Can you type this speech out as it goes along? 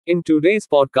In today's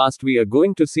podcast, we are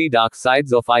going to see dark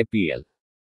sides of IPL.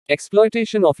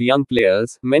 Exploitation of young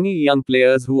players. Many young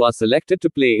players who are selected to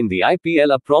play in the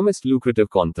IPL are promised lucrative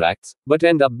contracts, but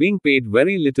end up being paid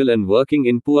very little and working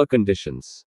in poor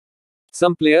conditions.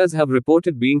 Some players have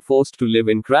reported being forced to live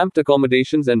in cramped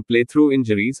accommodations and play through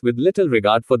injuries with little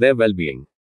regard for their well-being.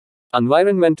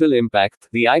 Environmental impact.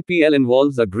 The IPL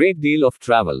involves a great deal of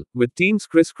travel, with teams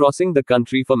crisscrossing the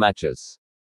country for matches.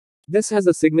 This has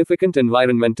a significant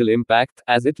environmental impact,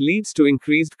 as it leads to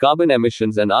increased carbon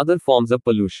emissions and other forms of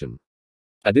pollution.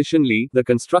 Additionally, the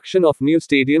construction of new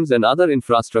stadiums and other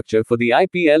infrastructure for the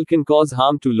IPL can cause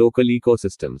harm to local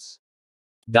ecosystems.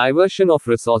 Diversion of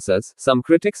resources. Some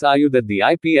critics argue that the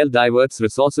IPL diverts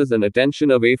resources and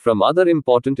attention away from other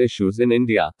important issues in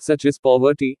India, such as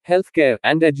poverty, healthcare,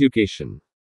 and education.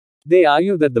 They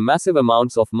argue that the massive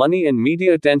amounts of money and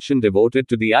media attention devoted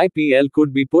to the IPL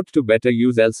could be put to better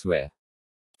use elsewhere.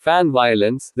 Fan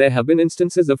violence. There have been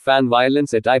instances of fan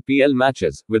violence at IPL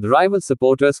matches, with rival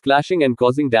supporters clashing and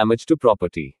causing damage to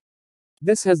property.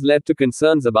 This has led to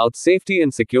concerns about safety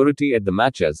and security at the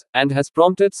matches, and has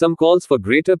prompted some calls for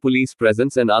greater police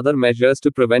presence and other measures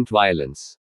to prevent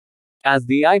violence. As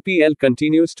the IPL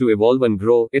continues to evolve and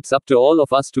grow, it's up to all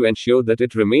of us to ensure that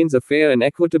it remains a fair and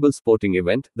equitable sporting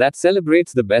event that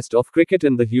celebrates the best of cricket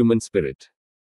and the human spirit.